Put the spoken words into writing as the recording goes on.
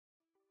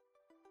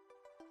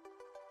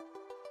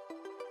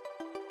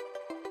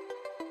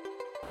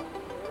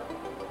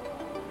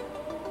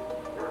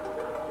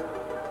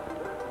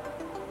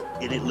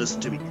It didn't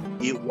listen to me.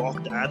 It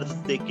walked out of the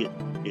thicket.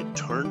 It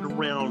turned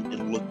around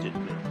and looked at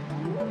me.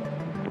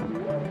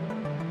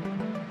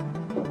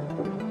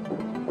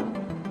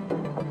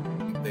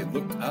 They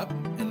looked up,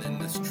 and in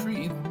this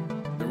tree,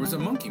 there was a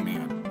monkey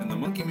man. And the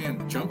monkey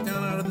man jumped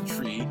down out of the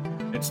tree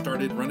and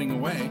started running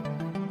away.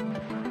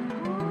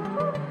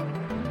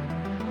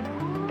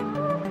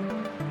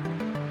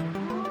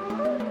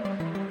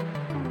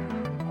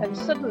 And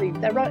suddenly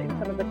they're right in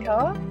front of the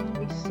car.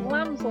 He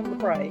slams on the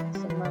brakes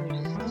and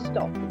manages to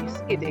stop, and he's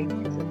skidding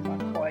because it's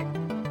like quite,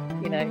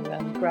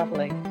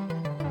 gravelly.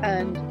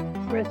 And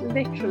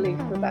literally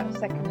for about a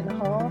second and a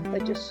half, they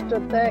just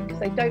stood there because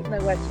they don't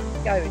know where to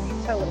go, and you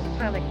tell them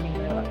panicking.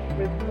 They're like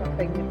rib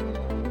flapping, and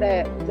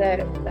their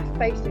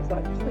face is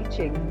like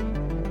twitching.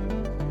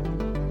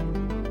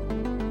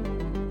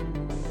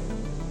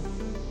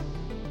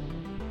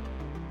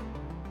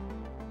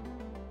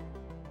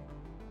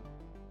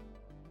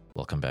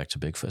 Welcome back to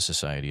Bigfoot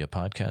Society, a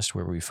podcast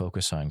where we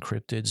focus on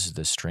cryptids,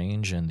 the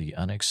strange, and the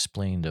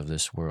unexplained of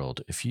this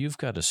world. If you've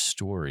got a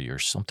story or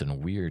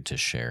something weird to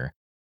share,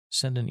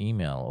 send an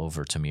email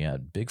over to me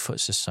at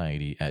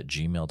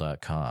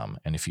bigfootsociety@gmail.com.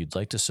 And if you'd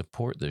like to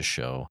support this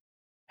show,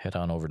 head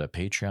on over to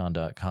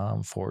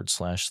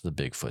patreon.com/the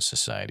Bigfoot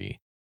Society.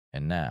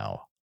 And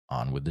now,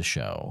 on with the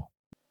show.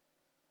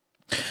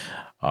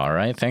 All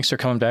right. Thanks for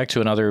coming back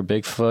to another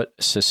Bigfoot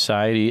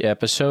Society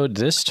episode.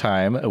 This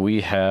time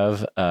we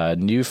have a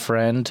new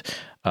friend,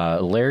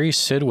 Larry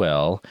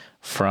Sidwell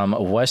from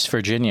West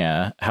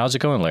Virginia. How's it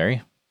going,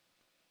 Larry?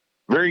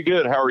 Very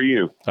good. How are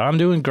you? I'm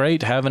doing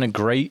great. Having a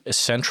great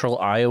central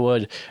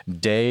Iowa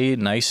day,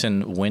 nice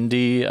and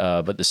windy,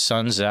 but the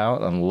sun's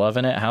out. I'm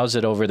loving it. How's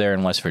it over there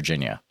in West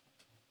Virginia?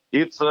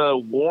 It's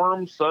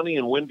warm, sunny,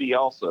 and windy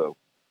also.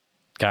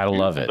 Gotta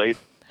love it.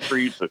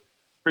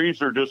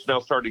 Trees are just now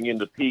starting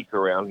into peak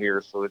around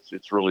here, so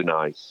it's really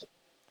nice.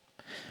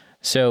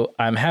 So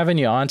I'm having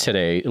you on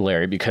today,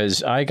 Larry,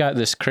 because I got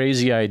this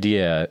crazy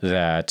idea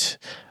that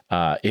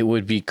it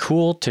would be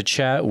cool to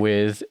chat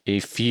with a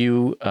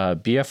few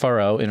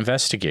BFRO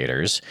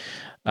investigators.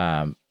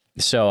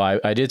 So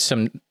I did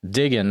some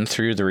digging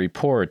through the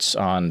reports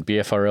on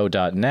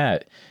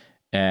BFRO.net.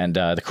 And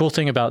the cool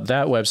thing about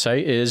that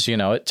website is,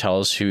 it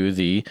tells who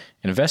the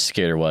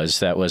investigator was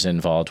that was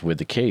involved with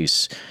the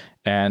case.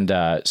 And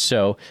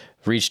so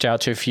reached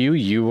out to a few.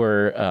 You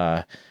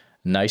were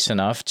nice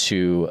enough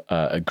to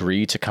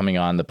agree to coming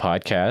on the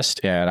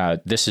podcast.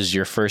 And this is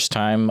your first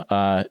time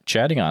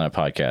chatting on a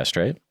podcast,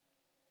 right?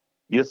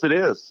 Yes, it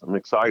is. I'm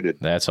excited.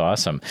 That's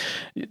awesome.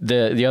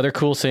 The other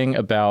cool thing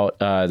about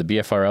the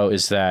BFRO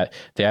is that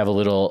they have a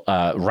little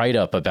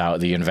write-up about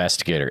the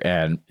investigator.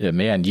 And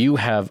man,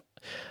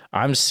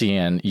 I'm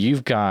seeing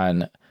you've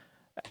gone,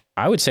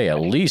 I would say at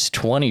least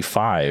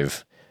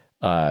 25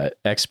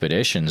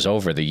 expeditions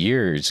over the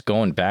years,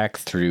 going back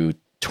through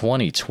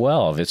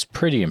 2012. It's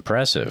pretty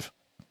impressive.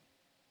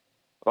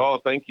 Oh,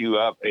 thank you.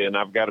 And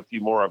I've got a few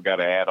more I've got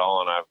to add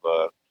on.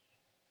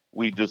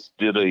 We just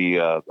did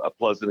a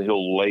Pleasant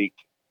Hill Lake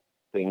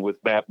thing with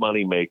Matt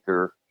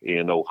Moneymaker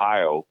in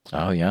Ohio.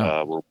 Oh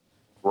yeah. We're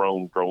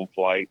drone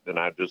flight, and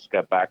I just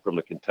got back from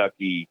the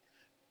Kentucky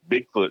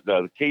Bigfoot,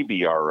 the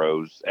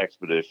KBRO's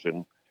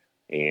expedition,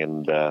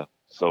 and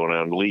so when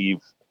I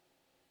leave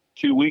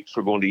 2 weeks,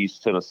 we're going to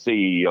East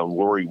Tennessee.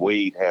 Lori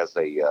Wade has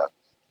a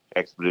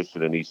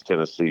expedition in East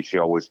Tennessee. She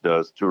always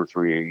does 2 or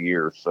 3 a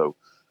year. So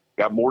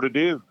got more to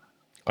do.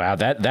 Wow.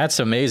 That's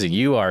amazing.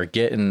 You are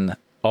getting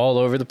all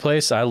over the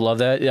place. I love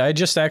that. I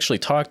just actually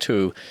talked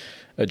to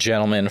a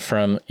gentleman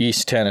from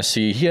East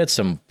Tennessee. He had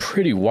some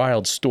pretty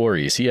wild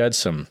stories. He had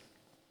some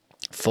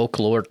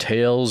folklore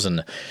tales,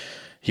 and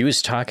he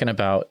was talking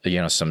about,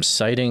 some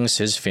sightings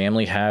his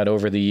family had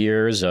over the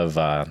years of,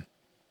 the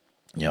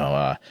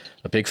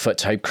Bigfoot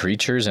type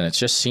creatures. And it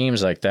just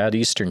seems like that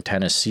Eastern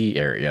Tennessee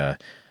area,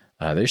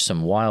 there's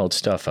some wild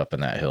stuff up in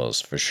that hills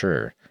for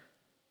sure.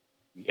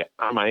 Yeah,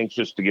 I'm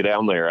anxious to get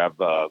down there. I've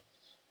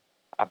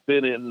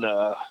been in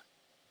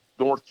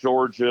North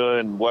Georgia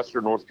and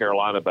Western North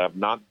Carolina, but I've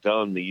not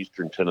done the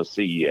Eastern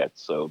Tennessee yet.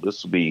 So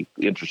this will be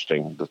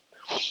interesting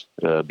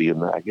to be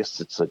in. I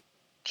guess it's a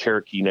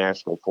Cherokee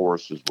National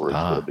Forest is where it's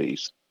going to be.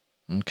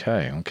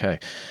 Okay.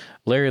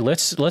 Larry,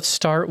 let's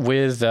start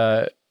with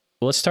the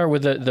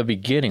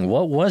beginning.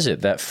 What was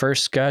it that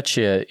first got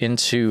you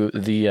into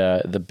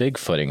the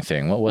Bigfooting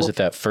thing? What was it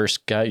that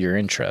first got your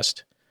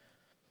interest?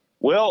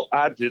 Well,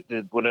 I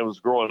did when I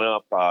was growing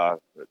up. I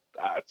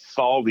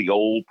saw the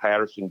old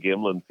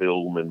Patterson-Gimlin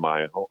film in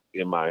my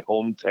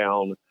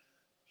hometown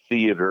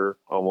theater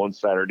on one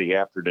Saturday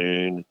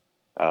afternoon,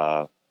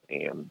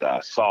 and I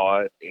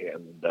saw it,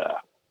 and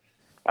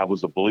I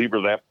was a believer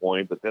at that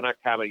point. But then I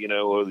kind of,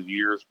 over the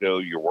years ago,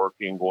 you're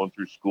working, going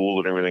through school,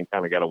 and everything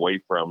kind of got away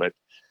from it.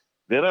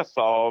 Then I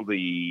saw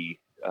the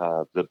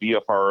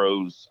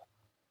BFRO's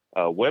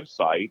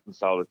website and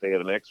saw that they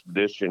had an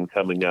expedition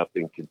coming up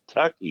in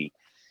Kentucky.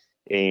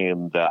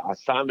 And I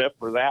signed up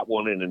for that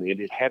one, and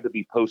it had to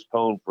be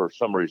postponed for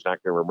some reason. I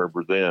can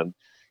remember then.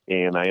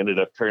 And I ended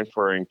up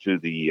transferring to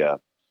the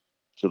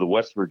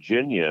West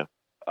Virginia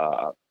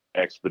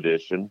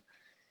expedition.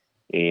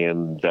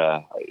 and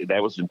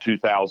that was in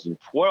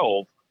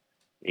 2012.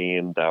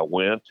 And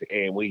went,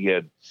 and we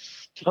had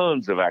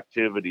tons of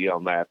activity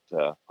on that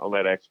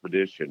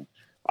expedition.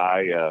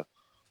 The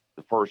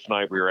first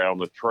night we were out on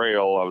the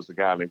trail, I was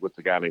with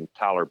the guy named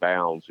Tyler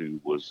Bounds, who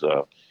is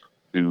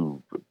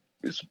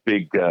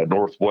big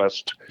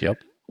Northwest.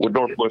 Yep. With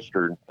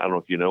Northwestern. I don't know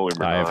if you know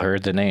him or I've not.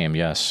 heard the name.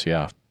 Yes.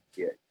 Yeah.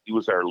 Yeah. He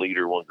was our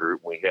leader one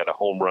group. We had a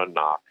home run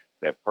knock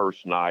that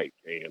first night,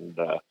 and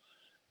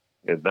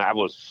I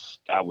was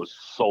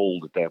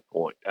sold at that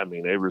point. I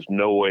mean, there was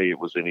no way it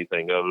was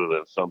anything other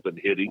than something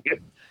hitting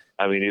it.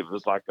 I mean, it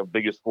was like a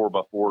biggest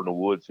 4x4 in the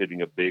woods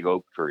hitting a big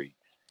oak tree.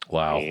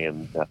 Wow.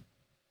 And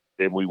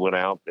then we went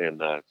out, and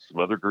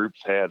some other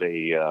groups had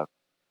a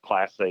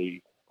Class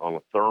A on a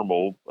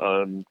thermal.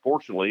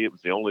 Unfortunately, it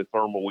was the only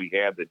thermal we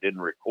had that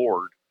didn't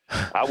record.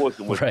 I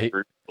wasn't with the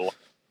group. A lot of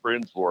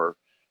friends were.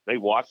 They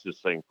watched this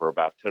thing for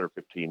about 10 or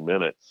 15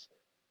 minutes.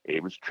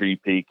 It was tree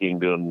peaking,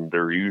 doing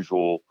their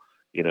usual,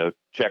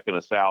 checking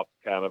us out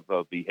kind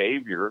of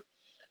behavior.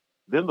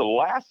 Then the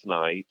last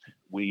night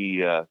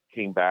we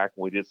came back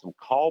and we did some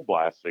call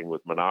blasting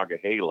with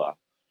Monongahela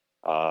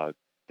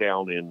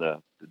down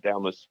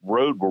this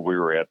road where we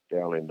were at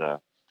down in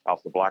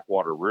off the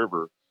Blackwater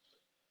River,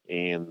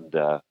 and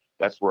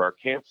that's where our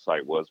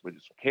campsite was. We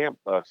did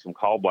some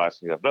call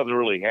blasting. Nothing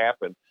really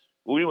happened.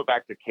 We went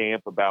back to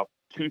camp about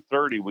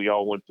 2:30. We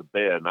all went to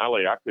bed, and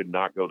I could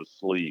not go to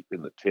sleep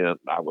in the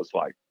tent. I was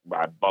like,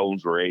 my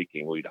bones were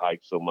aching. We'd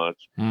hiked so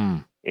much,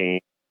 and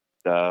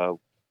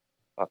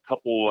a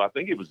couple, I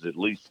think it was at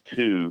least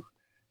two,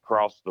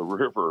 crossed the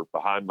river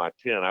behind my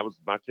tent.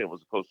 My tent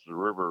was close to the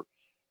river.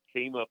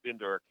 Came up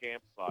into our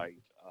campsite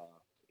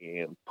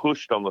and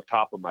pushed on the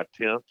top of my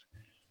tent.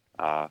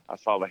 I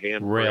saw the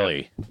hand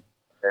really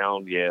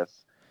down.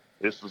 Yes,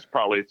 this was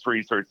probably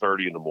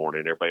 3:30 in the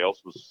morning. Everybody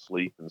else was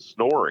asleep and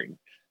snoring.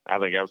 I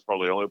think I was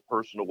probably the only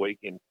person awake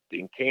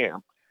in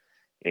camp.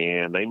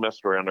 And they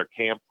messed around our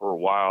camp for a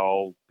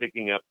while,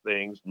 picking up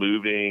things,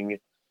 moving,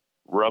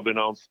 rubbing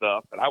on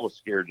stuff. And I was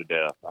scared to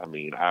death. I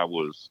mean, I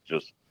was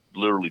just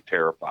literally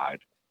terrified.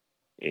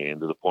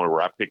 And to the point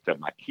where I picked up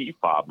my key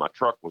fob. My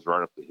truck was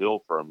right up the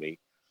hill from me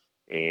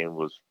and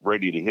was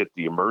ready to hit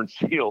the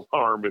emergency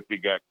alarm if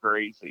it got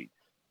crazy.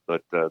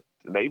 But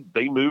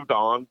they moved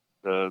on.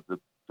 The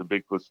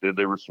Bigfoots did.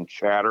 There was some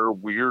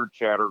weird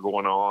chatter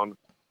going on,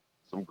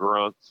 some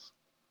grunts.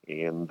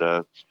 And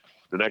the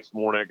next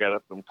morning I got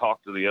up and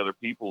talked to the other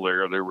people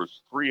there. There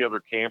was 3 other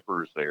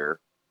campers there,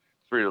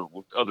 3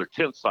 other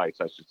tent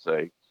sites, I should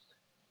say.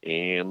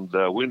 And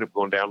we ended up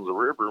going down to the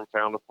river and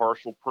found a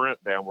partial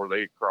print down where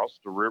they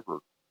crossed the river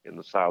in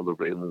the side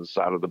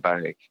of the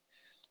bank.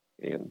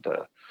 And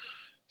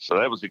so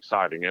that was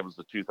exciting. That was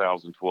the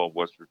 2012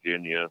 West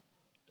Virginia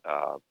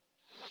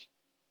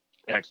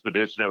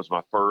expedition. That was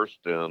my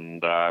first.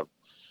 And at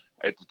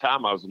the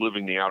time I was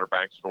living in the Outer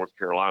Banks of North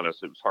Carolina,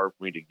 so it was hard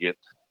for me to get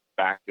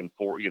back and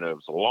forth. It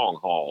was a long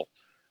haul.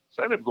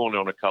 So I ended up going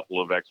on a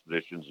couple of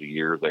expeditions a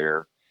year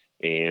there.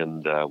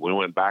 And we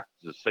went back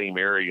to the same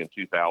area in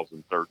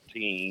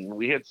 2013.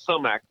 We had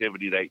some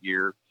activity that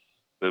year,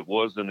 but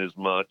wasn't as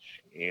much.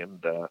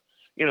 And,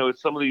 at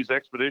some of these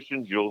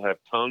expeditions, you'll have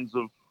tons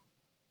of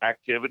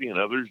activity, and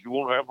others you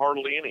won't have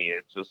hardly any.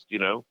 It's just,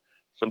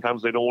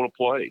 sometimes they don't want to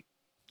play.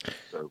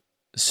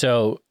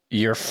 So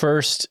your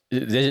first,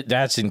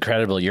 that's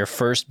incredible. Your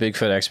first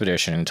Bigfoot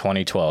expedition in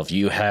 2012,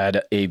 you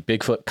had a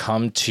Bigfoot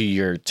come to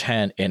your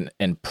tent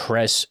and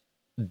press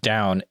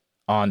down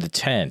on the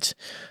tent.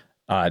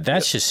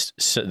 That's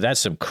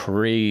some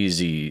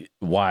crazy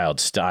wild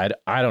stuff.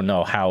 I don't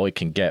know how it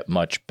can get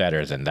much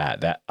better than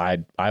that. That I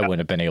wouldn't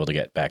have been able to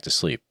get back to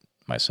sleep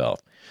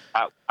myself.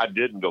 I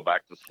didn't go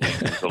back to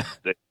sleep until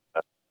today.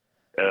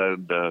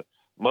 And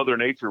Mother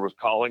Nature was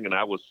calling, and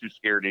I was too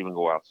scared to even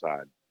go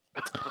outside.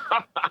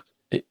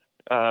 It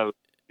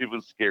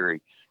was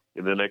scary.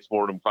 And the next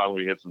morning,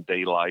 finally, we had some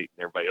daylight,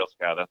 and everybody else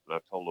got up, and I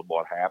told them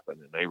what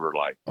happened, and they were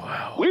like,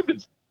 "Wow, we've been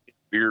seeing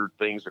weird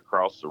things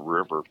across the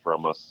river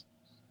from us."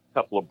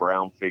 Couple of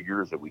brown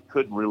figures that we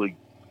couldn't really,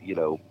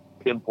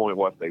 pinpoint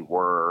what they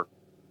were.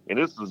 And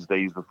this was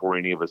days before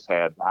any of us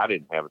I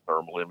didn't have a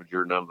thermal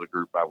imager. None of the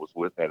group I was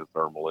with had a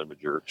thermal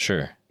imager.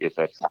 Sure.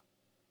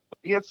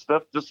 He had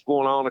stuff just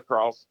going on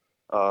across.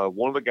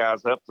 One of the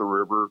guys up the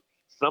river,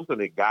 something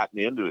had gotten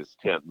into his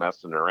tent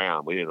messing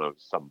around. We didn't know,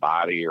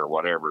 somebody or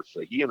whatever.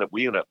 So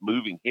we ended up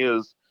moving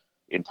his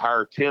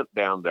entire tent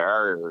down to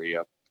our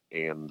area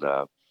and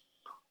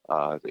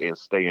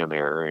staying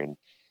there. And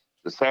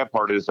the sad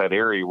part is that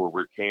area where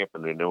we're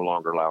camping, they no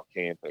longer allow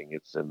camping.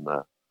 It's in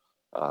the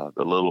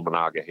Little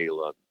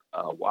Monongahela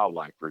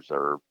Wildlife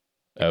Reserve.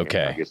 Okay.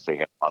 And I guess they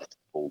have a lot of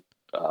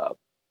people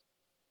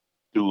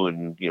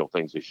doing,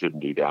 things they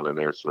shouldn't do down in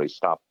there. So they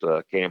stopped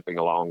camping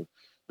along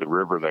the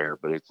river there,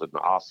 but it's an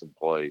awesome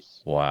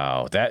place.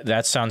 Wow.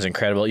 That sounds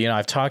incredible.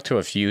 I've talked to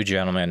a few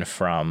gentlemen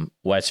from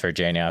West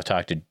Virginia. I've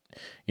talked to,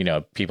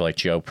 people like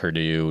Joe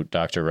Perdue,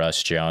 Dr.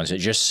 Russ Jones. It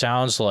just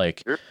sounds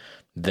like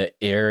the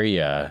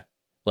area,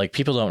 like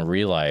people don't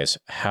realize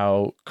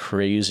how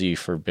crazy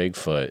for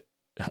Bigfoot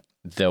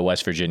the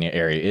West Virginia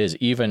area is,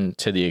 even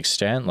to the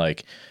extent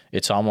like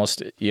it's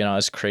almost,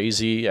 as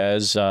crazy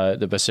as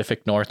the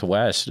Pacific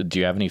Northwest. Do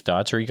you have any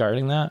thoughts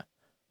regarding that?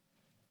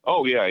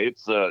 Oh yeah,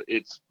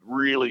 it's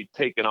really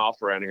taken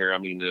off around here. I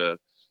mean,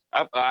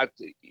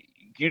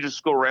 you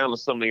just go around to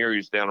some of the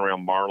areas down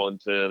around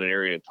Marlinton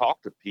area and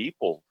talk to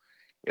people,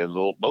 and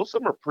most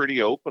of them are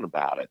pretty open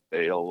about it.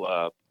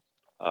 They'll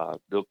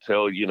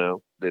tell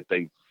that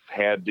they've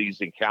had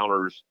these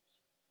encounters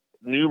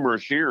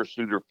numerous years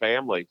through their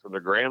family, from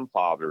their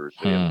grandfathers,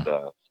 and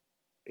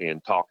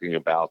talking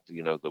about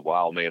the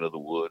wild man of the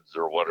woods,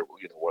 or whatever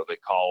what they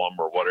call them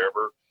or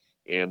whatever.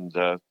 And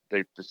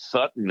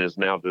Sutton is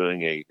now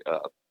doing a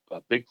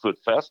Bigfoot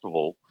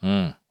festival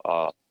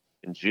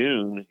in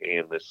June,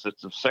 and it's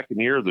the second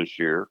year this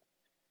year,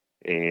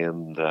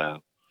 and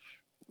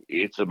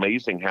it's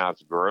amazing how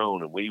it's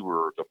grown. And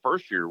the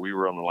first year we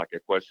were on like a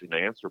question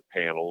and answer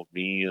panel,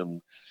 me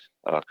and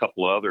a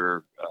couple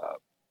other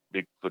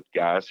Bigfoot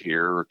guys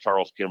here,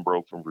 Charles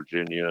Kimbrough from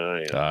Virginia,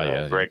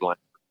 and Greg Lang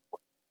from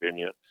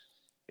Virginia,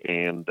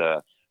 and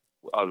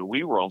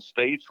we were on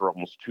stage for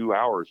almost 2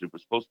 hours. It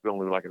was supposed to be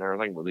only like an hour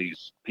thing, but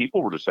these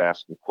people were just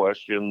asking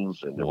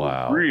questions, and they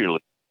were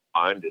really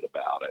minded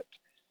about it.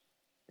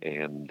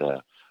 And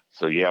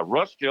so, yeah,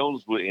 Russ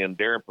Jones and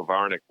Darren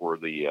Pavarnik were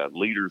the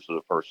leaders of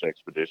the first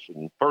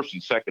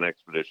and second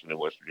expedition in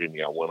West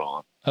Virginia I went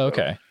on.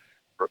 Okay.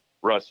 So,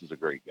 Russ is a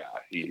great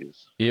guy. He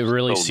is. It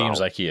really seems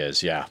like he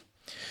is, yeah.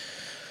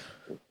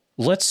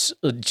 Let's,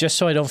 just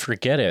so I don't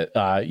forget it,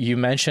 you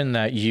mentioned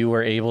that you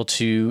were able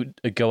to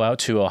go out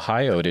to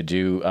Ohio to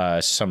do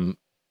some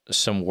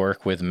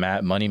work with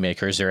Matt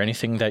Moneymaker. Is there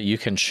anything that you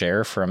can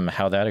share from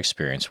how that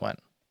experience went?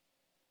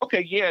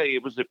 Okay, yeah,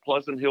 it was at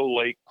Pleasant Hill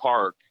Lake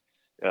Park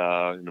in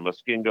the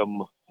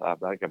Muskingum, I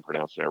think I'm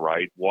pronouncing that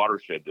right,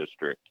 watershed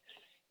district.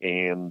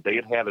 And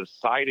they had a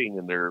sighting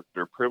in their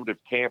primitive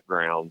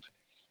campground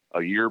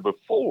a year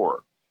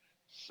before.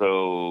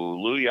 So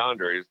Louis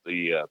Andre is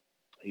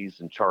he's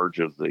in charge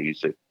of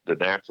the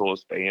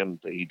naturalist, and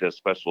he does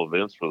special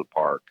events for the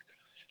park.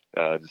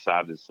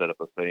 Decided to set up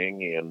a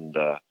thing, and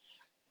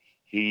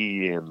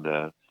he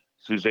and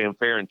Suzanne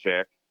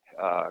Ferenchek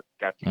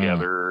got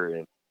together,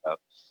 and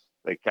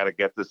they kind of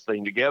got this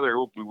thing together.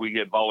 We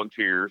had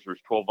volunteers.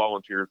 There's 12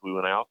 volunteers. We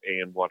went out,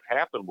 and what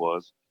happened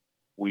was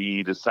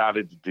we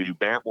decided to do,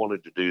 Matt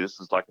wanted to do, this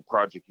is like a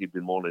project he'd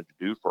been wanting to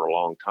do for a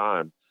long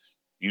time,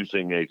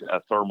 using a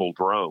thermal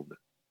drone.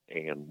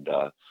 And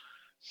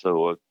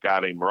so a guy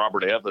named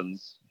Robert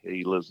Evans,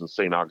 he lives in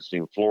St.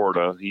 Augustine,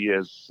 Florida. He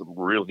has some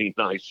really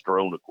nice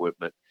drone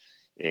equipment,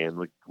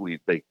 and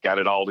they got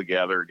it all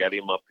together, got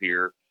him up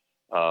here.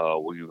 We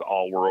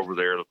all were over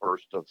there the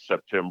 1st of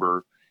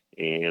September,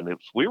 and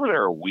we were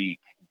there a week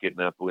getting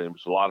up with him. There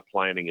was a lot of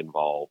planning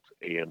involved,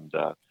 and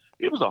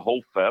it was a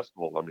whole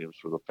festival. I mean, it was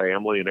for the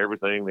family and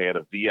everything. They had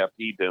a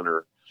VIP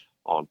dinner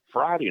on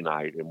Friday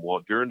night, and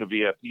during the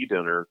VIP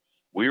dinner,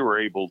 we were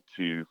able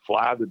to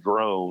fly the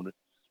drone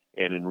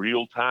and in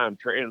real time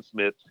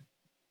transmit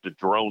the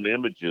drone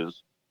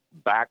images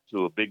back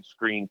to a big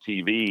screen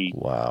TV.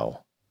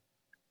 Wow.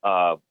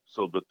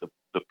 So that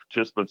the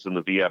participants in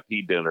the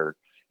VIP dinner,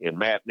 and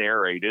Matt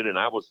narrated, and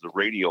I was the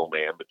radio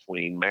man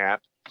between Matt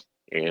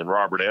and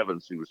Robert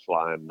Evans, who was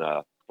flying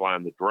the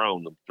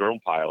drone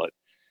pilot.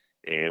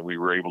 And we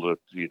were able to,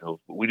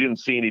 we didn't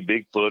see any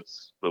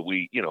Bigfoots, but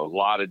a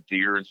lot of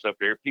deer and stuff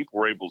there. People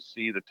were able to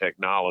see the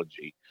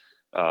technology.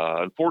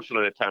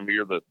 Unfortunately, at that time of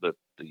year,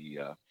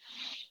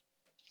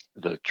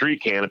 the tree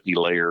canopy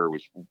layer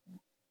was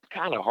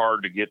kind of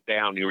hard to get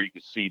down. You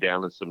could see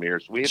down in some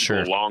areas. So we had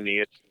to go along the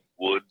edge of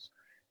the woods,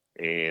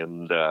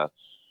 and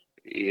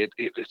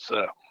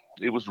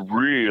it was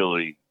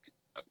really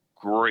a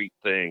great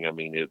thing. I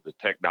mean, the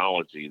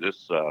technology.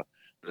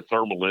 The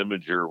thermal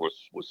imager was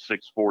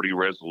 640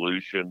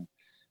 resolution.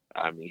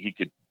 I mean, he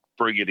could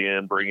bring it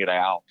in, bring it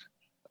out.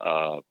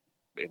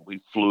 And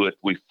we flew it.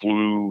 We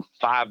flew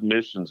 5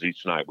 missions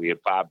each night. We had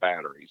 5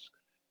 batteries.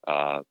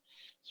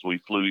 So we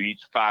flew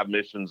each 5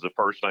 missions the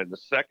first night. And the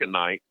second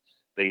night,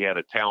 they had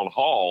a town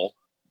hall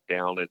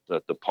down at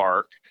the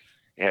park.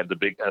 It had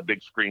a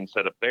big screen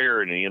set up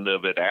there. And the end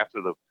of it,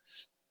 after the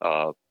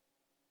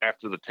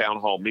town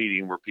hall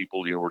meeting, where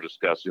people were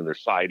discussing their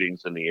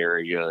sightings in the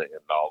area and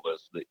all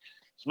this.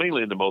 It's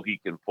mainly in the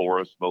Mohican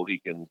Forest,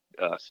 Mohican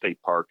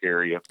State Park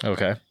area.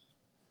 Okay.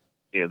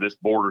 And this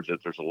borders it.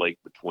 There's a lake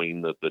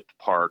between the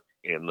park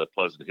and the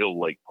Pleasant Hill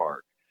Lake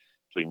Park,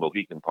 between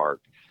Mohican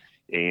Park.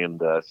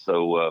 And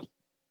so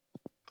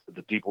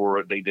the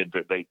people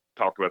they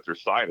talked about their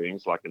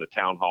sightings, like in a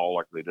town hall,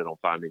 like they did on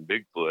Finding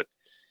Bigfoot.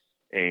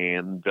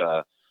 And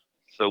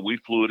so we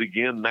flew it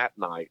again that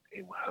night.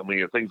 And, I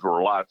mean, things were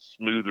a lot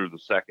smoother the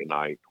second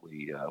night.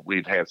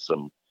 We'd had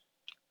some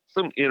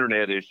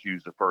internet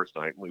issues the first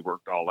night, and we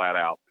worked all that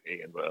out.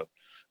 And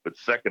but the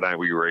second night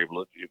we were it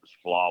was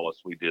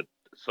flawless. We did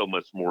so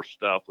much more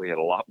stuff. We had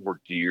a lot more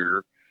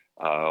deer.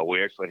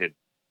 We actually had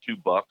 2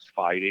 bucks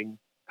fighting.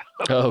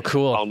 Oh,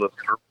 cool. On the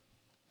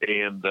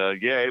and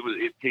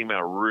it came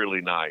out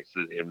really nice.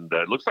 And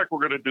it looks like we're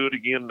going to do it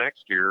again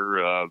next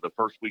year, the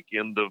first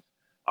weekend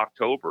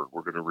October.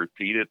 We're going to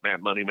repeat it.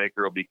 Matt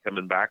Moneymaker will be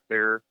coming back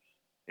there,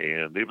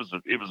 and it was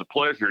a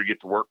pleasure to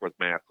get to work with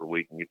Matt for a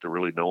week and get to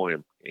really know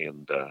him.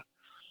 And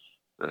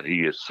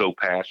he is so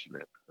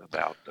passionate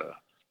about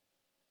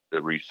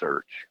the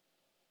research.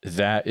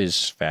 That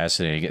is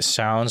fascinating. It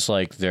sounds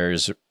like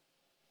there's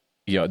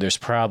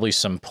probably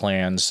some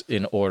plans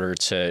in order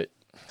to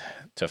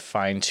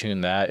fine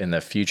tune that in the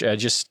future.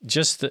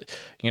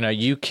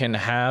 You can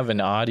have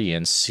an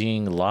audience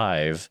seeing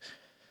live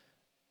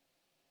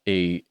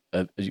looking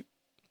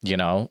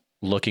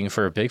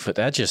for a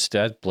Bigfoot.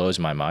 That blows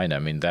my mind. I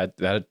mean,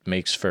 that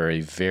makes for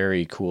a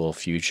very cool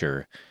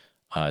future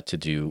to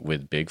do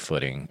with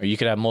Bigfooting. Or you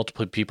could have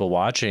multiple people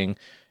watching,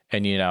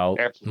 and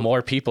Absolutely.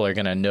 more people are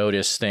going to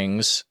notice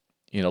things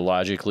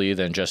logically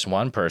than just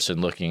one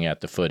person looking at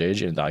the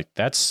footage, and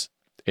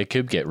it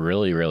could get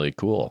really, really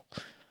cool.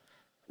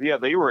 Yeah,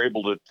 they were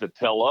able to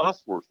tell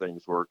us where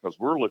things were because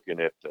we're looking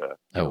at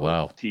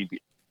TV,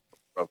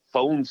 a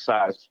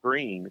phone-sized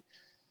screen,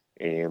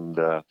 and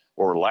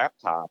or a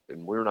laptop,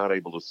 and we're not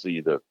able to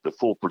see the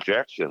full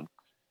projection.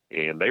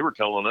 And they were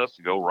telling us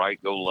to go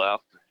right, go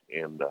left,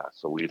 and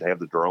so we'd have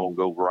the drone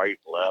go right,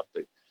 left,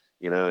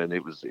 and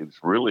it was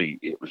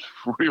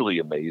really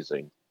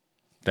amazing.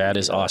 That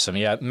is awesome.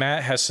 Yeah,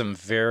 Matt has some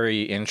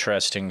very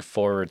interesting,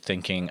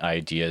 forward-thinking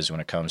ideas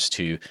when it comes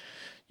to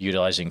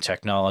utilizing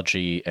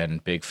technology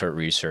and Bigfoot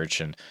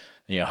research. And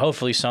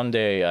hopefully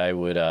someday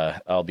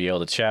I'll be able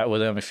to chat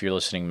with him. If you're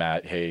listening,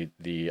 Matt, hey,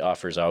 the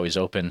offer is always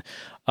open.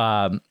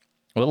 Well,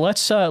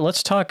 let's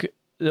talk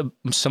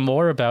some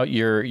more about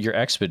your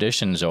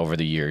expeditions over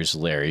the years,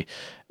 Larry.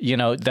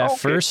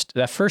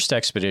 That first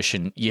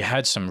expedition, you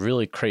had some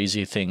really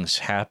crazy things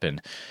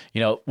happen.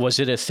 Was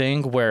it a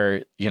thing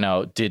where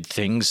did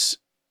things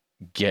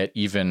get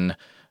even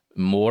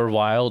more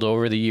wild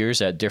over the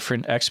years at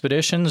different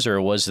expeditions,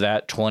 or was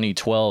that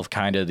 2012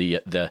 kind of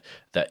the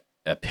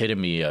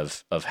epitome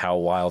of how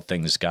wild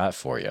things got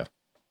for you?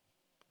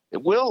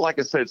 Well, like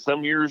I said,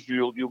 some years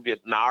you'll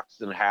get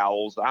knocks and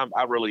howls.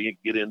 I really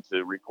get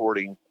into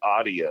recording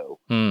audio,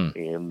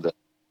 and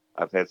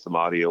I've had some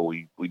audio.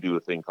 We do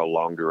a thing called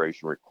long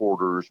duration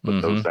recorders,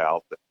 put those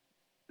out.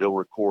 They'll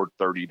record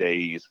 30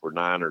 days for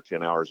 9 or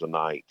 10 hours a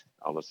night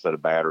on a set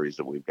of batteries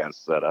that we've got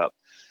set up.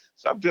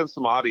 So I've done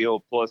some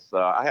audio. Plus,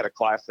 I had a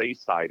Class A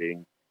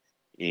sighting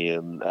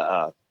in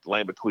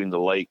Land Between the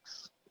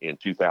Lakes in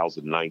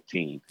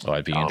 2019. Oh,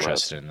 I'd be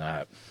interested in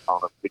that.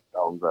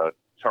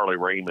 Charlie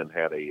Raymond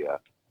had a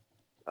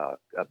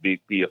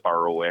big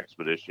BFRO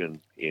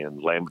expedition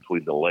in Land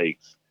Between the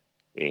Lakes,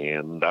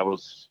 and I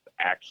was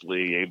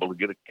actually able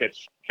to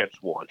catch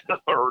one,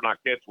 or not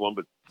catch one,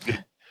 but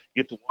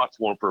get to watch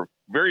one for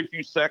very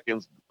few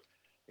seconds.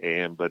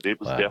 But it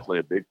was definitely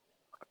a big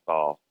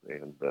call,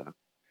 and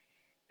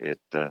it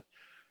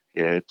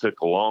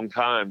took a long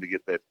time to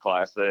get that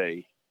Class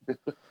A.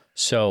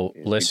 So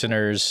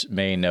listeners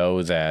may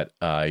know that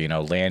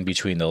Land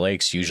Between the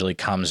Lakes usually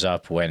comes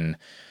up when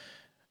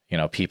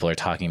people are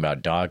talking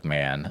about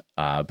Dogman,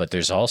 but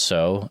there's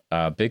also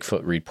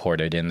Bigfoot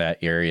reported in that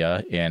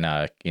area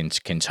in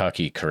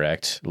Kentucky,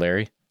 correct,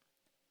 Larry?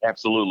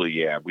 Absolutely,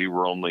 yeah. We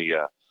were only,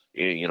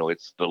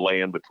 it's the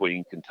land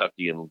between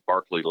Kentucky and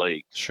Barkley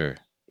Lakes. Sure.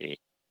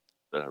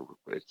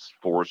 It's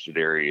forested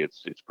area,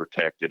 it's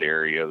protected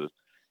area,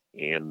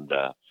 and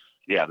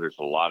there's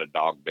a lot of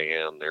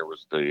Dogman. There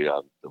was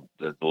the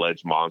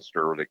ledge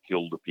monster that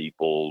killed the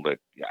people that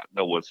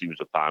no one seems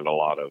to find a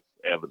lot of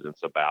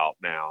evidence about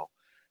now.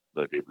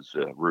 But it was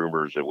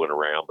rumors that went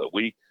around. But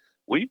we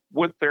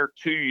went there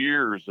 2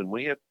 years, and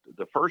we had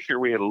the first year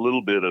we had a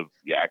little bit of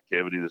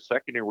activity. The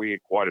second year we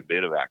had quite a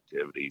bit of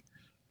activity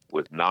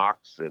with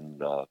knocks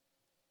and a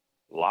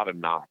lot of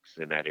knocks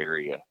in that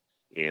area.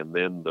 And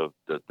then the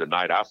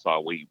night I saw,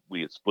 we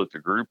had split the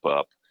group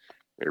up.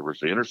 There was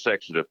the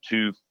intersection of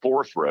two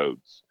Forest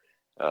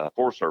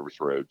Service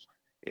roads,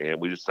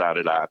 and we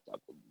decided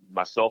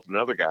myself and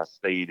another guy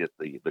stayed at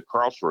the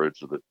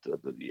crossroads of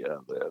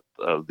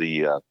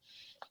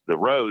the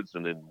roads,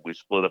 and then we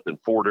split up in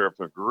 4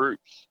 different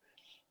groups.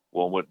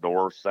 One went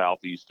north,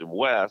 south, east, and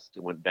west,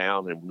 and went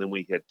down. And then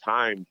we had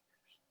timed.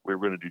 We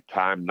were going to do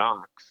time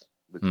knocks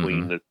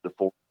between the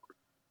 4.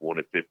 One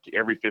at 50.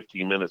 Every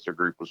 15 minutes, a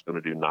group was going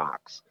to do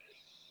knocks.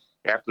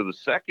 After the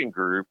second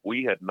group,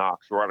 we had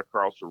knocks right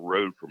across the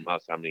road from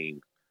us. I mean,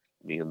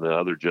 me and the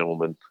other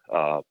gentleman,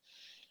 and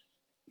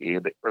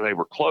they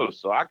were close.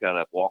 So I got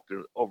up, walked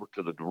over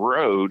to the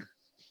road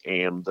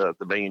and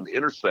the main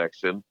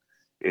intersection.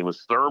 It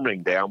was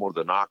therming down where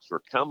the knocks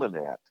were coming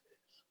at.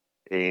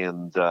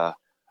 And I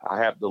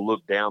happened to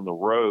look down the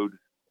road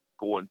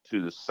going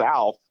to the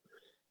south,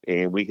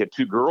 and we had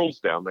 2 girls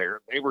down there.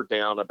 They were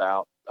down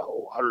about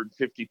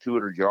 150,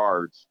 200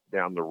 yards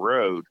down the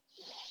road.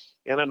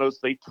 And I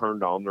noticed they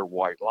turned on their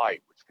white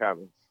light, which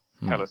kind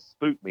of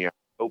spooked me. I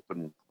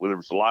opened, there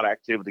was a lot of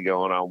activity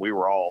going on.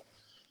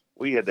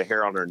 We had the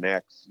hair on our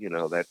necks,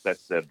 that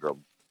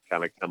syndrome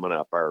kind of coming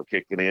up or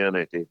kicking in.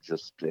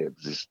 There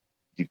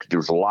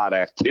was a lot of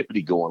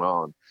activity going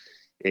on,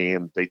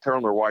 and they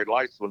turned their white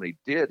lights. When they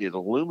did, it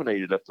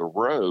illuminated up the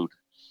road,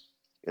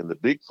 and the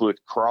Bigfoot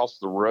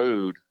crossed the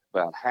road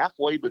about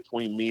halfway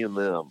between me and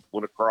them,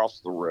 went across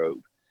the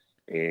road.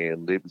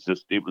 And it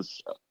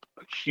was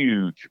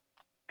huge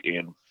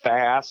and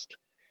fast.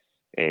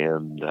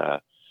 And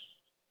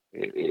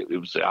it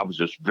was, I was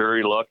just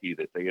very lucky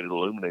that they had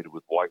illuminated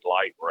with white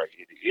light, right?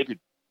 It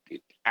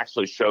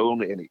actually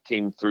shone and it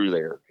came through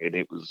there. And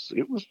it was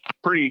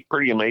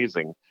pretty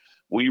amazing.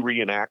 We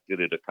reenacted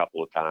it a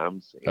couple of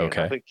times. And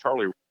Okay. I think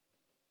Charlie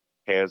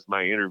has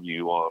my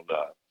interview on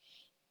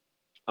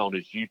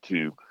his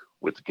YouTube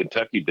with the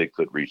Kentucky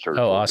Bigfoot Research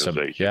awesome.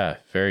 Organization. Yeah,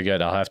 very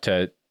good. I'll have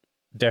to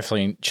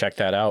definitely check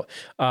that out.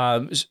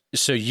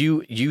 So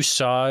you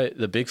saw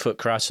the Bigfoot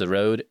cross the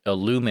road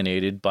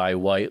illuminated by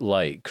white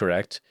light,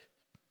 correct?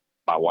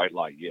 By white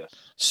light, yes.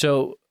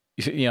 So,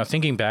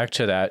 thinking back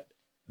to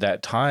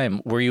that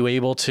time, were you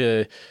able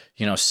to,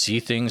 see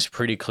things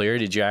pretty clear?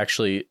 Did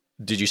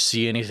you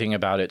see anything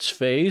about its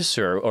face,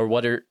 or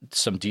what are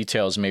some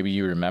details maybe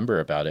you remember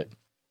about it?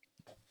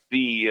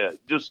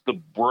 Just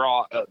the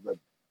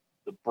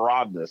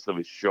broadness of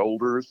its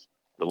shoulders,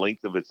 the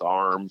length of its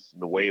arms,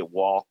 and the way it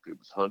walked. It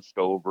was hunched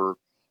over.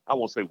 I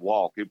won't say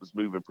walk. It was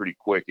moving pretty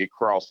quick. It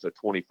crossed a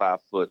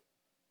 25-foot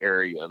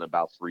area in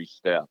about 3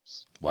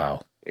 steps.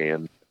 Wow.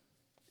 And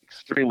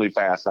extremely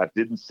fast. I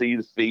didn't see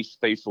the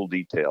facial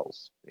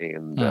details.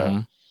 And,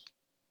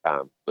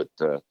 but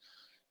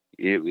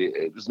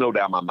it was no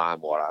doubt in my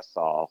mind what I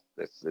saw.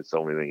 That's the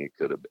only thing it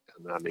could have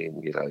been. I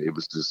mean, it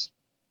was just,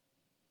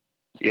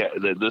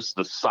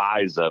 the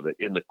size of it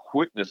and the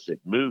quickness it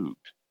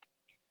moved,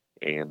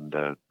 and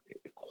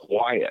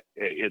quiet.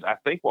 I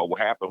think what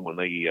happened when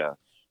they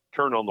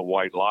turned on the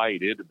white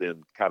light, it had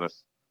been kind of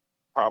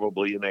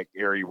probably in that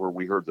area where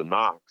we heard the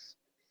knocks.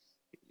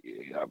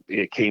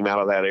 It came out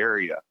of that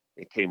area.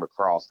 It came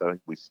across. I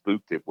think we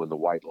spooked it when the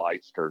white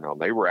lights turned on.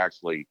 They were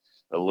actually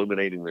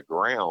illuminating the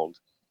ground.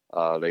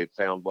 They had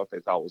found what they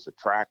thought was a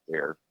track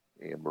there,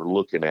 and were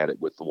looking at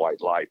it with the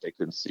white light. They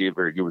couldn't see it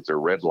very good with their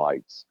red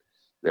lights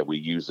that we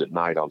use at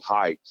night on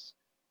hikes.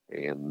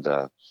 And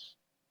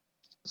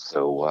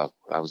so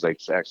I was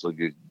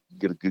actually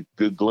get a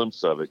good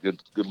glimpse of it,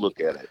 good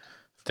look at it.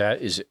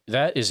 That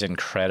is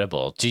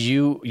incredible. Do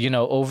you,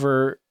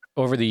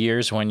 over the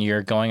years when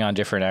you're going on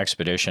different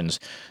expeditions,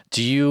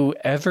 do you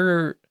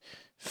ever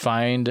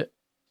find,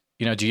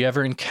 do you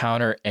ever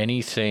encounter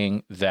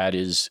anything that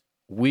is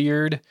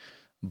weird,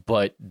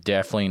 but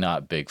definitely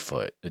not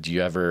Bigfoot? Do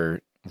you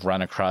ever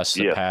run across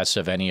the paths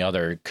of any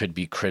other, could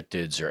be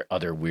cryptids or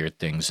other weird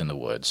things in the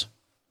woods?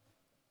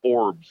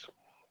 Orbs.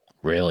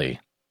 Really?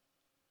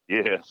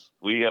 Yes.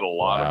 We had a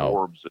lot of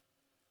orbs,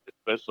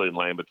 especially in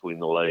Land Between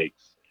the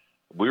Lakes.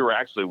 We were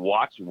actually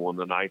watching one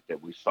the night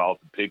that we saw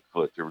the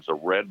Bigfoot. There was a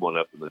red one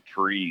up in the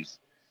trees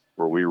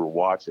where we were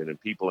watching, and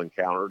people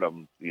encountered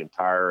them the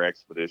entire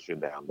expedition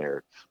down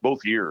there.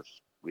 Both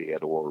years we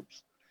had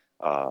orbs.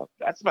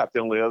 That's about the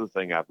only other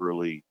thing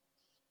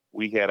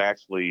we had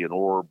actually an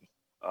orb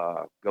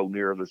go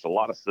near. There's a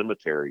lot of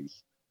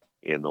cemeteries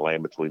in the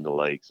Land Between the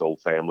Lakes,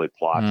 old family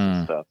plots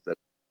and stuff.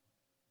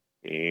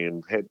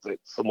 And had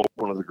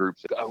one of the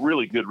groups, a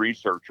really good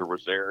researcher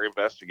was there,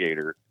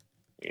 investigator,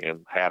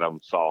 and had them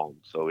saw them.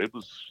 So it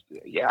was,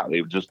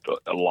 they were just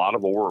a lot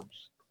of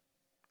orbs.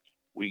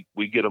 We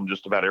get them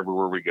just about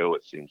everywhere we go,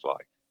 it seems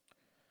like.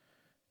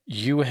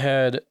 You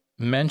had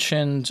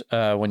mentioned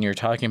when you were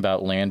talking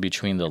about Land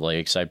Between the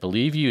Lakes, I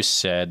believe you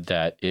said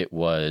that it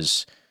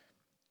was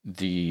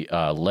the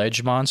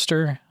ledge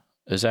monster.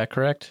 Is that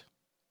correct?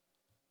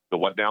 The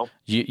what now?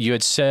 You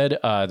had said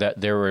that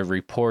there were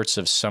reports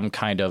of some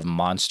kind of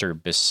monster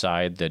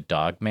beside the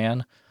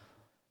Dogman.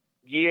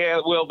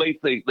 Yeah, well, they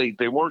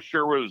weren't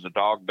sure whether it was a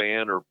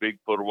Dogman or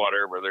Bigfoot or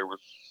whatever. There was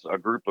a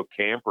group of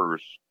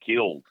campers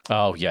killed.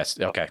 Oh, yes.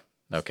 Okay.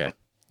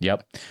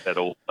 Yep. That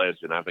old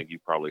legend. I think you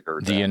probably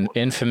heard the that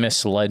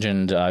infamous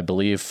legend, I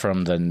believe,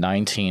 from the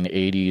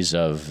 1980s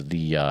of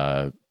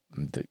the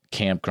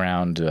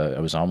campground.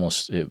 It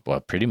was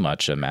pretty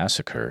much a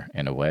massacre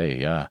in a way.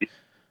 Yeah.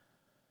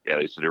 Yeah,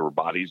 they said there were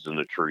bodies in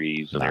the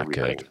trees and Not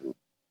everything. Good.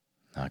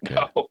 Not good.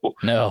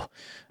 No.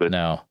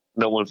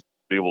 No one's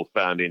been able to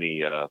find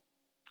any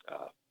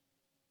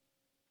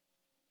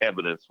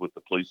evidence with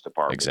the police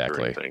department.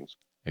 Exactly. Things.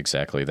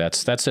 Exactly.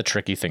 That's the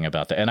tricky thing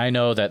about that. And I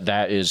know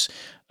that is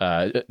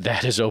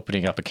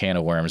opening up a can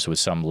of worms with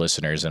some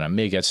listeners, and I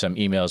may get some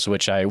emails,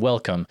 which I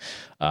welcome.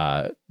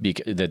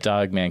 The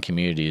Dogman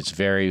community is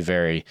very,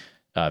 very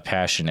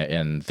passionate,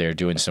 and they're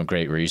doing some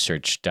great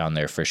research down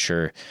there for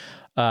sure.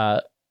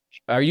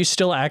 Are you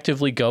still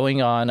actively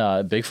going on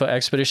Bigfoot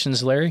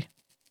expeditions, Larry?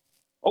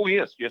 Oh,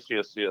 yes.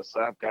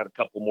 I've got a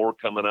couple more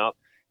coming up.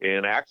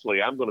 And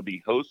actually, I'm going to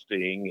be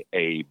hosting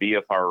a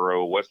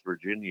BFRO West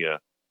Virginia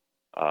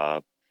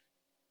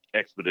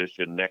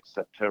expedition next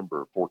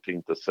September,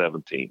 14th to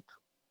 17th.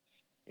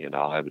 And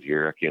I'll have it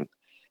here. I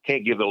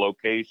can't give the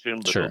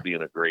location, but Sure. It'll be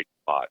in a great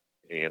spot.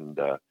 And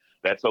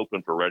that's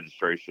open for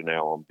registration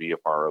now on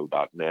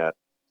BFRO.net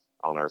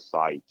on our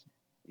site.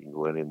 You can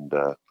go in and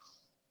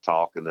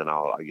talk, and then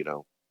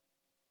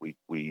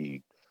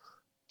we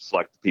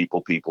select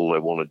people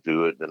that want to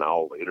do it, and then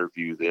I'll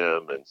interview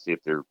them and see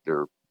if they're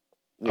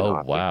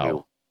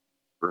Wow.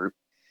 group.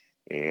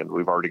 And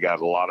we've already got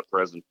a lot of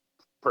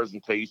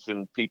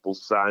presentation people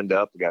signed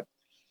up. We got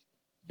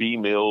B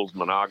Mills,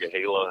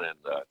 Monongahela, and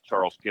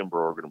Charles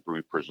Kimber are going to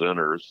be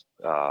presenters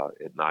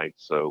at night.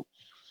 So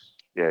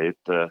yeah,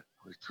 it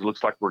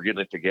looks like we're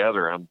getting it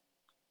together. I'm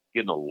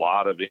getting a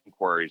lot of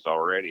inquiries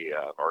already.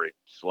 I've already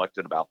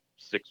selected about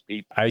 6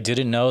 people. I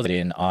didn't know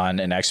that on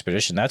an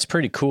expedition. That's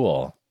pretty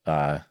cool.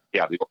 The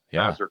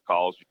organizer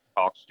calls you,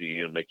 talks to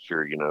you, and make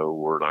sure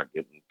we're not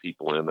getting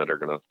people in that are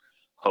going to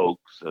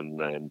hoax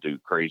and do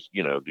crazy,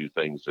 do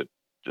things that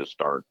just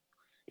aren't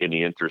in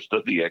the interest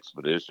of the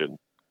expedition.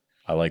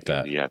 I like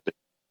that. Yeah,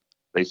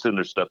 they send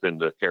their stuff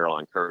into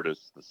Caroline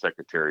Curtis, the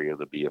secretary of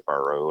the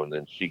BFRO, and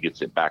then she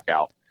gets it back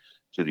out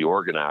to the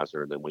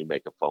organizer, and then we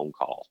make a phone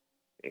call.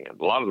 And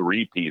a lot of the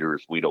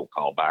repeaters we don't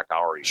call back. I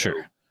already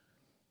know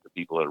the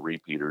people that are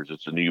repeaters.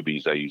 It's the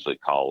newbies I usually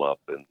call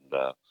up and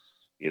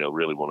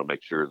really want to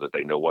make sure that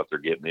they know what they're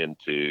getting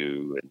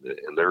into,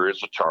 and there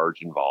is a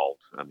charge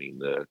involved. I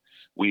mean,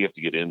 we have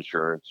to get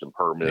insurance and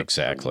permits.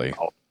 Exactly.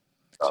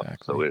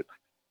 So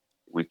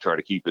we try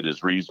to keep it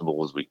as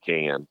reasonable as we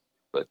can,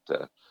 but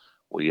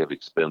we have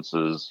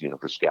expenses,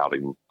 for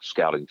scouting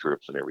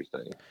trips and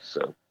everything.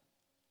 So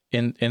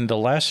in the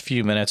last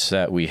few minutes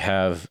that we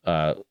have,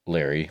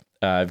 Larry,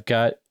 I've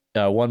got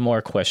one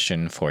more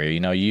question for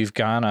you. You've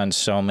gone on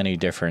so many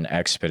different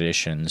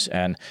expeditions,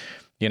 and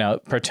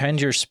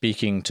pretend you're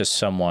speaking to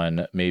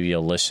someone, maybe a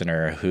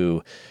listener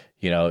who,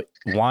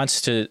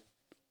 wants to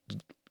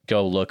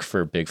go look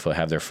for Bigfoot,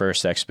 have their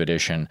first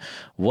expedition.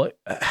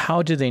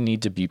 How do they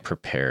need to be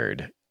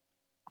prepared?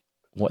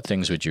 What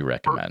things would you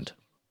recommend?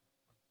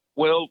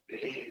 Well,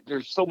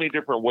 there's so many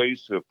different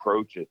ways to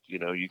approach it.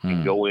 You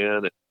can go in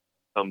and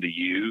come to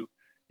you.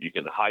 You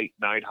can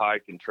night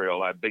hike and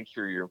trail. I make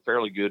sure you're in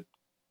fairly good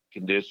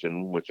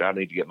condition, which I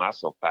need to get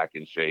myself back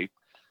in shape.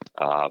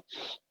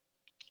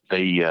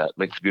 They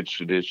make good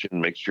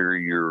condition. Make sure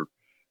you're,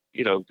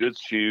 good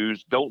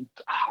shoes.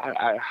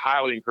 I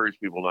highly encourage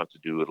people not to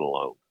do it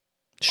alone.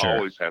 Sure.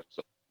 Always have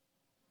some.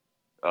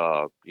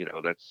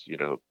 That's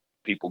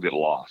people get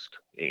lost,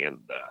 and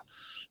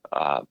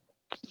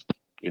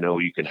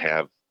you can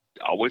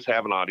always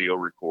have an audio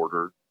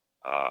recorder.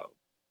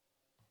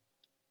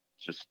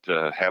 Just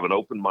have an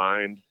open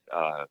mind.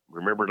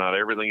 Remember, not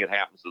everything that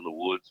happens in the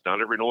woods,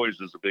 not every noise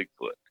is a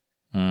Bigfoot.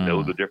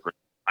 Know the different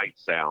night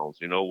sounds.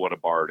 What a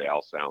barred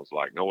owl sounds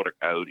like. Know what a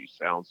coyote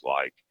sounds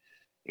like.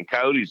 And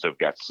coyotes have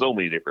got so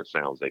many different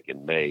sounds they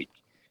can make.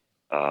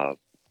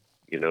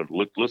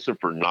 Listen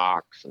for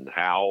knocks and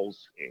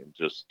howls, and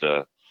just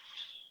like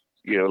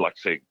I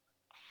say,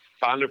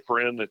 find a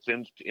friend that's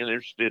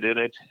interested in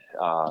it.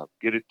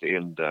 Get it,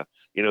 and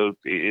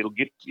it'll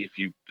get if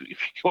you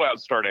go out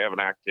and start having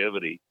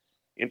activity.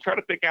 And try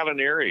to pick out an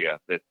area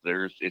that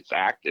it's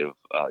active.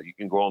 You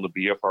can go on the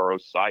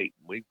BFRO site,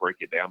 and we break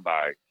it down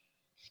by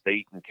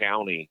state and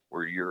county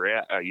where you're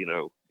at,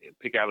 and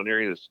pick out an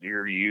area that's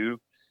near you,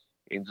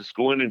 and just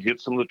go in and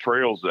hit some of the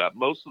trails.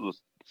 Most of the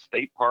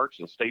state parks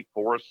and state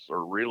forests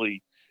are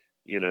really,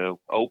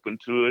 open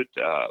to it.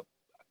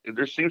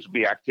 There seems to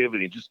be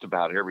activity in just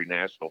about every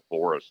national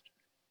forest,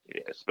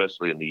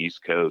 especially in the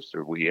East Coast,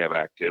 where we have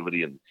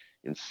activity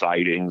in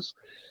sightings.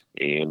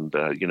 And,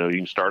 you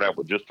can start out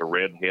with just a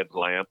red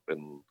headlamp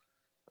and,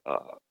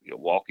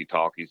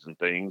 walkie-talkies and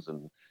things.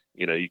 And,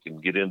 you can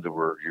get into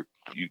where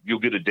you'll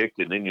get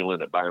addicted, and then you'll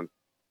end up buying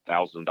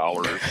 $1,000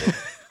 right.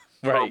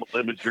 thermal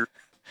imager,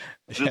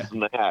 this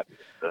and that.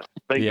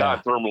 Thank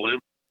God thermal imagers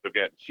have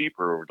gotten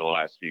cheaper over the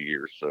last few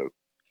years. So,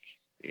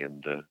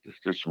 and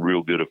there's some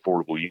real good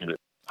affordable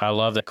units. I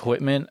love the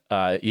equipment.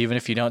 Even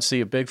if you don't see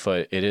a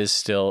Bigfoot, it is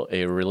still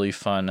a really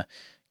fun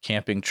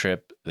camping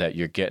trip that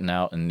you're getting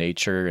out in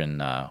nature,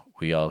 and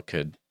we all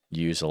could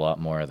use a lot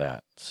more of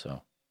that.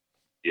 So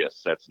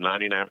yes, that's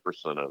 99%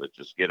 of it.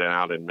 Just getting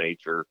out in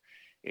nature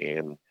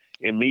and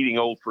meeting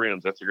old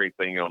friends. That's a great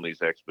thing on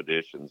these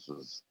expeditions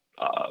is,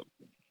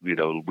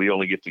 we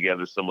only get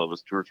together, some of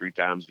us 2 or 3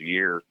 times a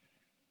year,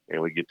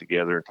 and we get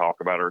together and talk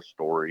about our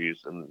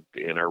stories and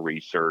our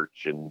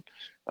research, and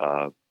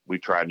we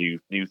try new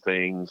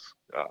things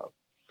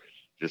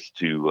just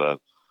to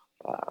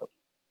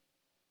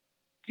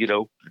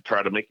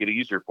try to make it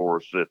easier for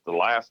us. At the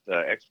last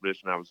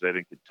expedition I was at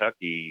in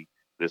Kentucky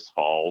this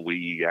fall,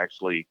 we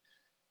actually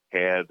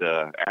had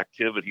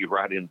activity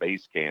right in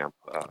base camp.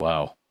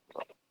 Wow.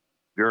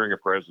 During a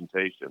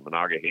presentation,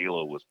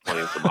 Monongahela was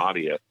playing some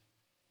audio,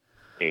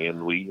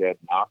 and we had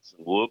knocks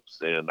and whoops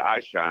and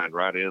eye shine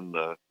right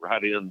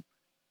in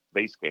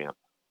base camp.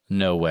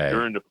 No way.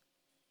 During the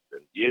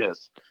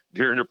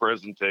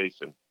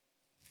presentation.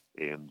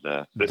 And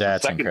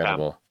that's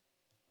incredible.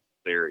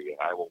 Area.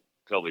 I won't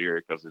tell the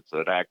area because it's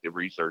an active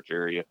research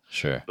area.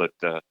 Sure. But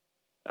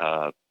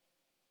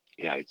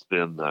it's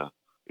been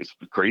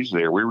crazy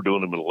there. We were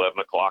doing them at 11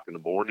 o'clock in the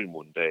morning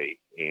one day,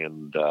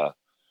 and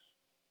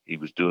he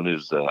was doing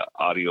his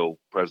audio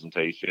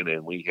presentation,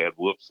 and we had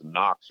whoops and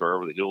knocks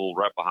over the hill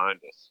right behind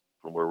us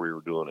from where we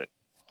were doing it.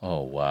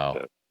 Oh,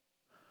 wow.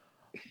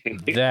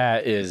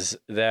 That is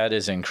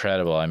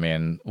incredible. I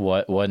mean,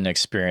 what an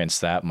experience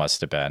that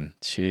must have been.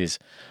 Jeez.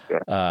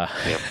 Yeah.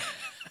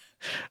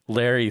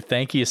 Larry,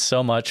 thank you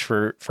so much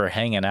for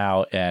hanging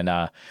out and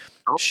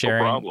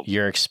sharing problem.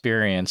 your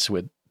experience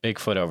with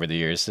Bigfoot over the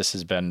years. This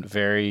has been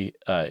very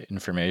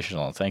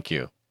informational. Thank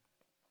you.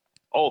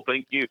 Oh,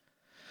 thank you.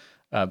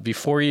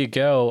 Before you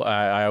go,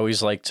 I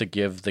always like to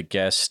give the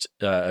guest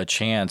a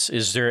chance.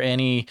 Is there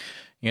any,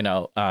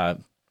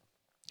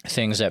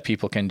 things that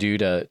people can do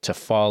to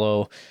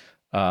follow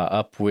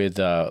up with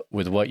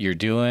what you're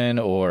doing,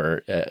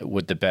 or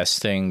would the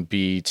best thing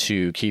be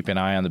to keep an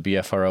eye on the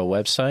BFRO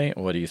website?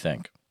 What do you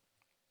think?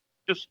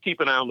 Just keep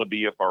an eye on the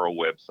BFRO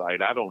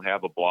website. I don't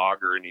have a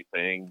blog or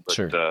anything, but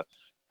Sure.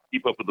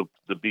 Keep up with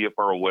the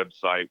BFRO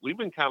website. We've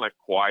been kind of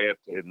quiet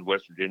in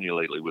West Virginia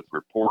lately with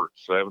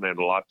reports, so I haven't had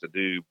a lot to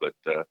do, but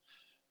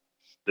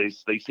they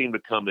seem to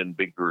come in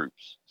big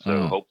groups.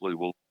 So hopefully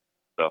we'll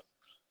have stuff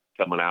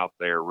coming out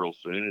there real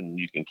soon, and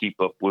you can keep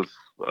up with,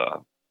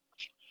 like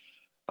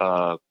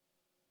I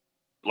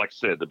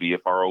said, the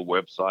BFRO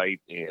website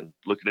and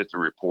looking at the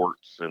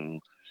reports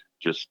and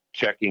just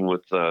checking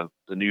with the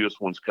newest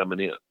ones coming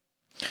in.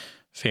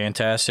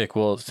 Fantastic.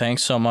 Well,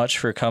 thanks so much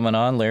for coming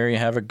on, Larry.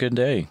 Have a good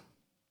day.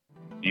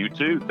 You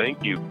too.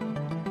 Thank you.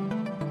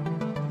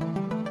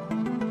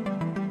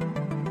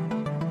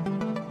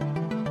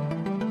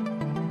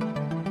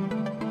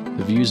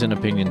 The views and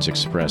opinions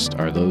expressed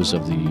are those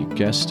of the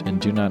guest and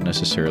do not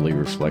necessarily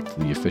reflect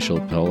the official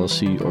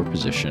policy or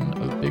position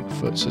of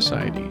Bigfoot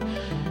Society.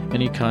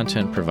 Any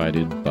content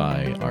provided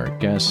by our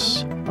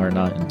guests are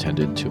not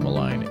intended to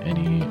malign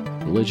any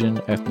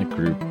religion, ethnic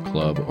group,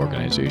 club,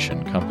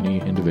 organization, company,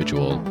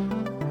 individual,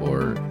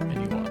 or